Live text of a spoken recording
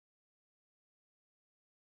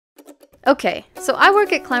Okay, so I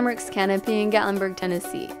work at Hemlocks Canopy in Gatlinburg,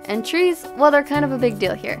 Tennessee, and trees, well, they're kind of a big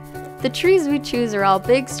deal here. The trees we choose are all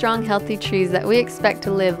big, strong, healthy trees that we expect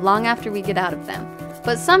to live long after we get out of them.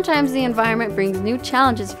 But sometimes the environment brings new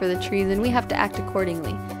challenges for the trees and we have to act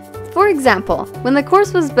accordingly. For example, when the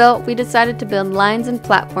course was built, we decided to build lines and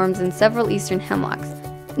platforms in several eastern hemlocks.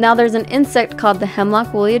 Now there's an insect called the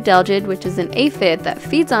hemlock woolly adelgid, which is an aphid that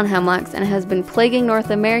feeds on hemlocks and has been plaguing North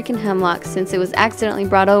American hemlocks since it was accidentally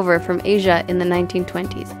brought over from Asia in the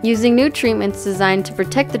 1920s. Using new treatments designed to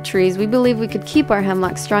protect the trees, we believe we could keep our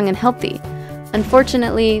hemlocks strong and healthy.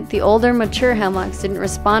 Unfortunately, the older, mature hemlocks didn't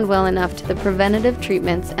respond well enough to the preventative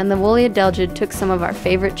treatments, and the woolly adelgid took some of our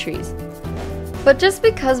favorite trees. But just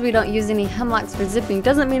because we don't use any hemlocks for zipping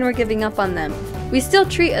doesn't mean we're giving up on them. We still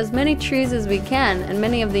treat as many trees as we can, and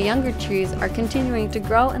many of the younger trees are continuing to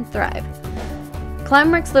grow and thrive.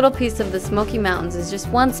 Hemlocks' little piece of the Smoky Mountains is just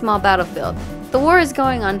one small battlefield. The war is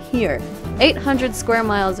going on here, 800 square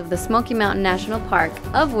miles of the Smoky Mountain National Park,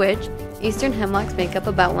 of which eastern hemlocks make up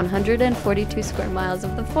about 142 square miles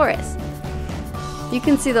of the forest. You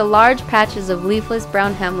can see the large patches of leafless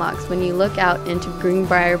brown hemlocks when you look out into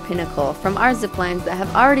Greenbrier Pinnacle from our ziplines that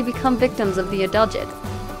have already become victims of the adelgid.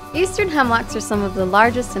 Eastern hemlocks are some of the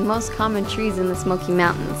largest and most common trees in the Smoky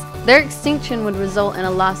Mountains. Their extinction would result in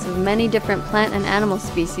a loss of many different plant and animal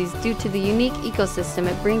species due to the unique ecosystem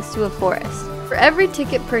it brings to a forest. For every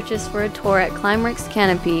ticket purchased for a tour at Hemlocks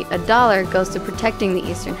Canopy, $1 goes to protecting the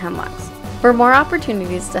eastern hemlocks. For more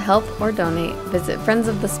opportunities to help or donate, visit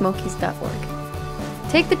friendsofthesmokies.org.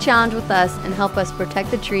 Take the challenge with us and help us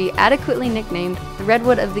protect the tree adequately nicknamed the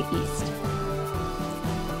Redwood of the East.